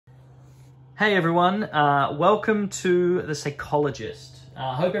Hey everyone, welcome to The Psychologist.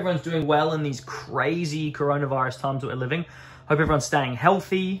 Hope everyone's doing well in these crazy coronavirus times that we're living. Hope everyone's staying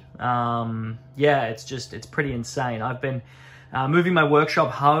healthy. Yeah, it's pretty insane. I've been moving my workshop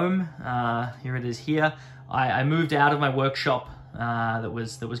home. Here it is here. I moved out of my workshop that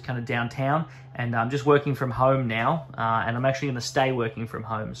was kind of downtown, and I'm just working from home now, and I'm actually going to stay working from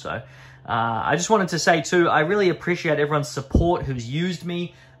home. So I just wanted to say too, I really appreciate everyone's support who's used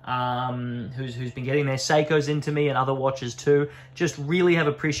me, who's been getting their SEIKOs into me, and other watchers too. Just really have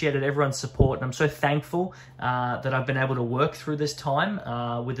appreciated everyone's support, and I'm so thankful that I've been able to work through this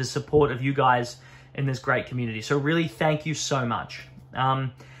time with the support of you guys in this great community. So really thank you so much.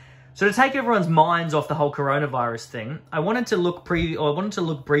 So to take everyone's minds off the whole coronavirus thing, I wanted to look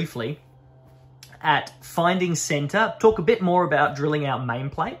briefly at finding center, talk a bit more about drilling out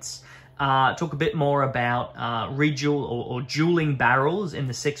main plates, talk a bit more about rejewel or jeweling barrels in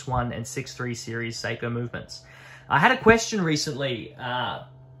the 6.1 and 6.3 series SEIKO movements. I had a question recently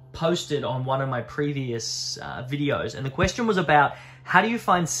posted on one of my previous videos, and the question was about how do you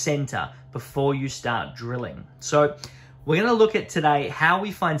find center before you start drilling? So we're going to look at today how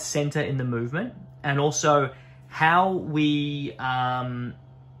we find center in the movement, and also how we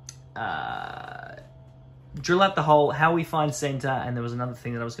drill out the hole, how we find center, and there was another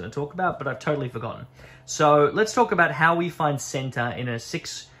thing that I was going to talk about, but I've totally forgotten. So let's talk about how we find center in a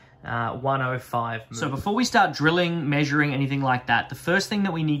 6.105 movement. So before we start drilling, measuring, anything like that, the first thing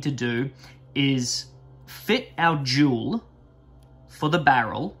that we need to do is fit our jewel for the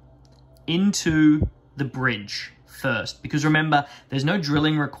barrel into the bridge first, because remember, there's no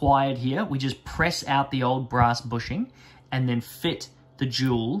drilling required here. We just press out the old brass bushing and then fit the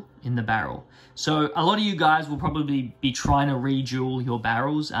jewel in the barrel. So a lot of you guys will probably be trying to rejewel your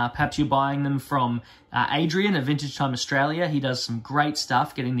barrels. Perhaps you're buying them from Adrian at Vintage Time Australia. He does some great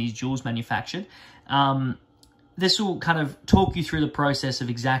stuff getting these jewels manufactured. This will kind of talk you through the process of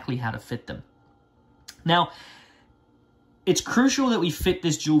exactly how to fit them. Now, it's crucial that we fit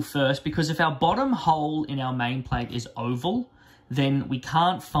this jewel first, because if our bottom hole in our main plate is oval, then we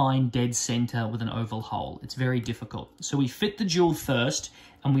can't find dead center with an oval hole. It's very difficult. So we fit the jewel first,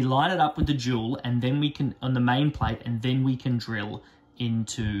 and we line it up with the jewel, and then we can, on the main plate, and then we can drill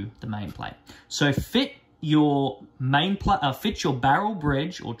into the main plate. So fit your main plate, fit your barrel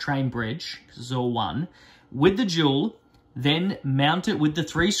bridge or train bridge, because it's all one, with the jewel, then mount it with the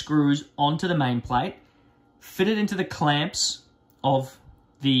 3 screws onto the main plate, fit it into the clamps of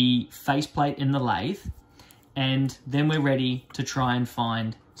the faceplate in the lathe, and then we're ready to try and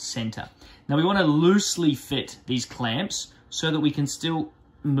find center. Now we want to loosely fit these clamps so that we can still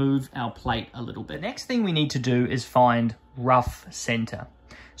move our plate a little bit. The next thing we need to do is find rough center.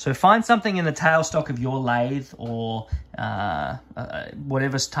 So find something in the tailstock of your lathe, or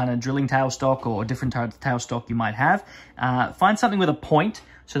whatever kind of drilling tailstock or different tailstock you might have. Find something with a point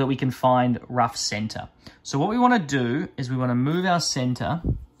so that we can find rough center. So what we want to do is we want to move our center,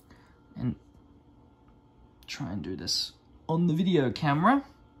 and try and do this on the video camera.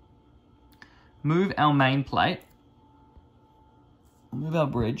 Move our main plate, move our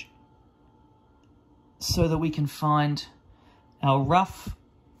bridge, so that we can find our rough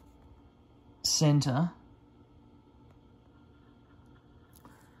center,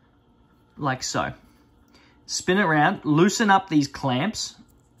 like so. Spin it around, loosen up these clamps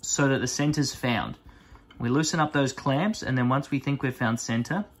so that the center's found. We loosen up those clamps, and then once we think we've found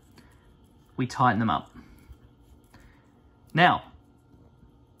center, we tighten them up. Now,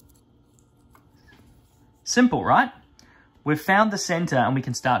 simple, right? We've found the center and we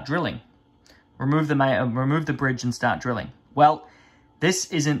can start drilling. Remove the bridge and start drilling. Well,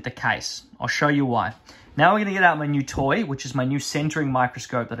 this isn't the case. I'll show you why. Now we're going to get out my new toy, which is my new centering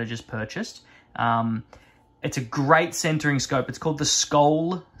microscope that I just purchased. It's a great centering scope. It's called the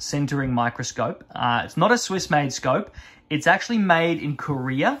Skol centering microscope. It's not a Swiss-made scope. It's actually made in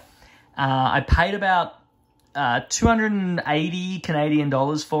Korea. I paid about 280 Canadian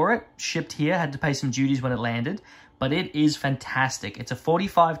dollars for it, shipped here. Had to pay some duties when it landed, but it is fantastic. It's a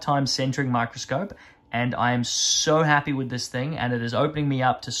 45 times centering microscope, and I am so happy with this thing, and it is opening me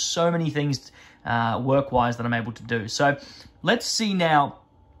up to so many things work-wise that I'm able to do. So let's see now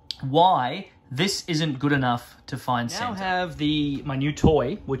why this isn't good enough to find center. Now I have my new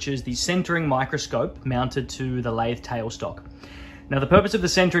toy, which is the centering microscope mounted to the lathe tailstock. Now the purpose of the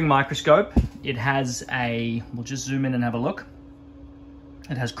centering microscope, it has we'll just zoom in and have a look.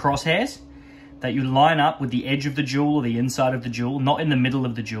 It has crosshairs that you line up with the edge of the jewel or the inside of the jewel, not in the middle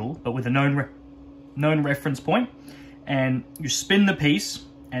of the jewel, but with a known reference point. And you spin the piece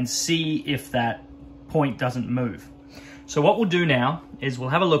and see if that point doesn't move. So what we'll do now is we'll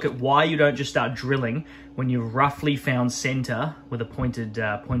have a look at why you don't just start drilling when you've roughly found center with a pointed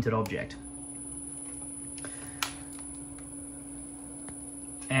object.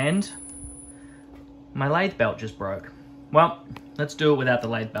 And my lathe belt just broke. Well, let's do it without the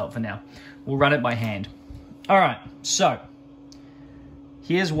lathe belt for now. We'll run it by hand. All right, so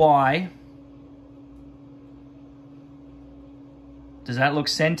here's why. Does that look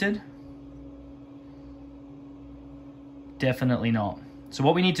centered? Definitely not. So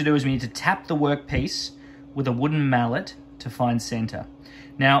what we need to do is we need to tap the workpiece with a wooden mallet to find center.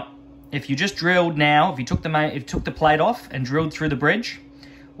 Now, if you just drilled now, if you took the plate off and drilled through the bridge,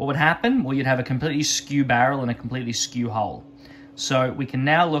 what would happen? Well, you'd have a completely skew barrel and a completely skew hole. So we can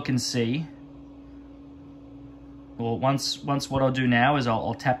now look and see, well, once what I'll do now is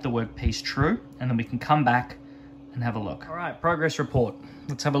I'll tap the workpiece true, and then we can come back and have a look. All right, progress report.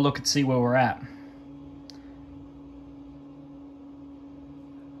 Let's have a look and see where we're at.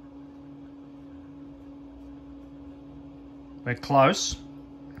 We're close.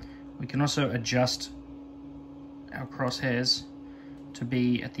 We can also adjust our crosshairs to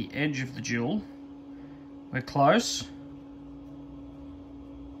be at the edge of the jewel. We're close,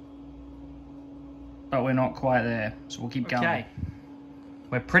 but we're not quite there, so we'll keep going. Okay.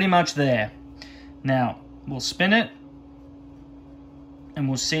 We're pretty much there. Now, we'll spin it, and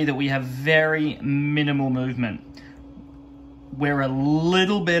we'll see that we have very minimal movement. We're a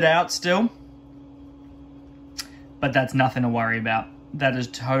little bit out still, but that's nothing to worry about. That is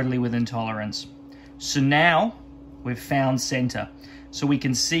totally within tolerance. So now we've found center. So we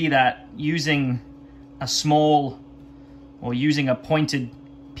can see that using a small or using a pointed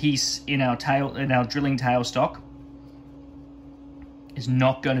piece in our drilling tailstock is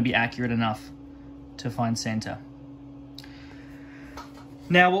not going to be accurate enough to find center.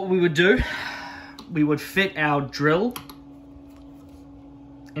 Now what we would do, we would fit our drill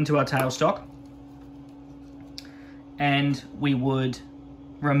into our tailstock, and we would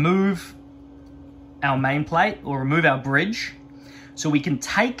remove our main plate or remove our bridge, so we can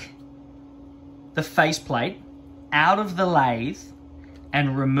take the faceplate out of the lathe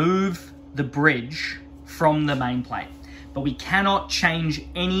and remove the bridge from the main plate. But we cannot change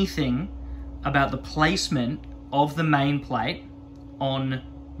anything about the placement of the main plate on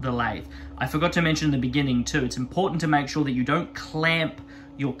the lathe. I forgot to mention in the beginning too, it's important to make sure that you don't clamp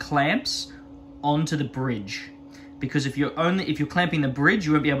your clamps onto the bridge, because if you're clamping the bridge,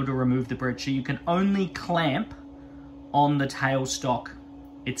 you won't be able to remove the bridge. So you can only clamp on the tailstock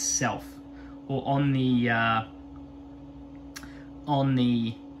itself, or on the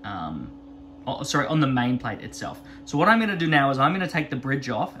main plate itself. So what I'm going to do now is I'm going to take the bridge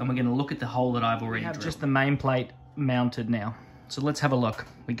off, and we're going to look at the hole that I've already drilled. We have just the main plate mounted now. So let's have a look.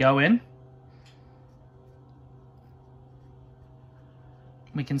 We go in.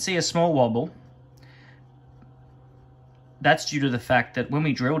 We can see a small wobble. That's due to the fact that when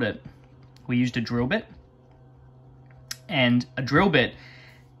we drilled it, we used a drill bit. And a drill bit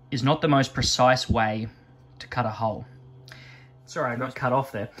is not the most precise way to cut a hole. Sorry, I got cut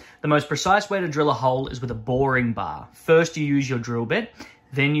off there. The most precise way to drill a hole is with a boring bar. First you use your drill bit,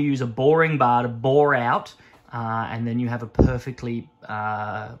 then you use a boring bar to bore out, and then you have a perfectly,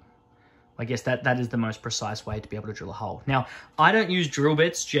 I guess that is the most precise way to be able to drill a hole. Now, I don't use drill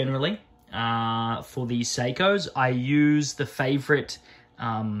bits generally for these SEIKOs. I use the favorite,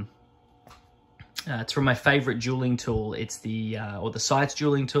 it's from my favorite jeweling tool. It's the Sights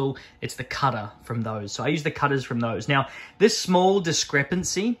jeweling tool. It's the cutter from those. So I use the cutters from those. Now, this small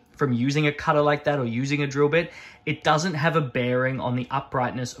discrepancy from using a cutter like that or using a drill bit, it doesn't have a bearing on the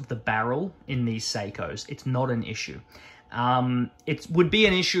uprightness of the barrel in these SEIKOs. It's not an issue. It would be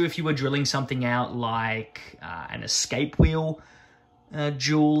an issue if you were drilling something out like an escape wheel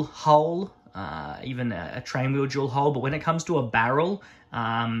jewel hole, even a train wheel jewel hole. But when it comes to a barrel,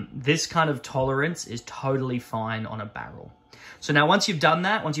 this kind of tolerance is totally fine on a barrel. So now once you've done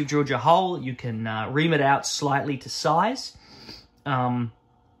that, once you've drilled your hole, you can ream it out slightly to size.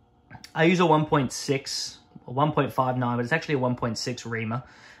 I use a 1.6 or 1.59, but it's actually a 1.6 reamer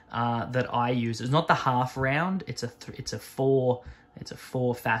that I use. It's not the half round. It's a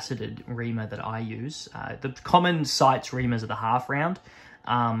four faceted reamer that I use. The common Sights reamers are the half round.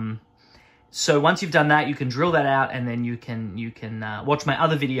 So once you've done that, you can drill that out, and then you can watch my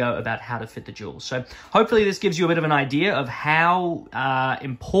other video about how to fit the jewels. So hopefully this gives you a bit of an idea of how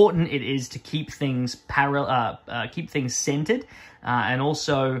important it is to keep things keep things centered, and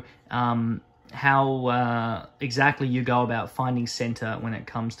also how exactly you go about finding center when it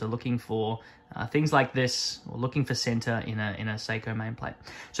comes to looking for things like this, or looking for center in a SEIKO main plate.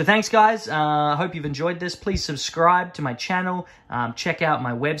 So thanks, guys. I hope you've enjoyed this. Please subscribe to my channel. Check out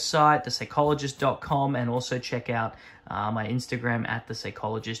my website, theseikologist.com, and also check out my Instagram at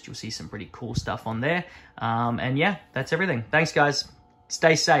theseikologist. You'll see some pretty cool stuff on there. And yeah, that's everything. Thanks, guys.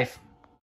 Stay safe.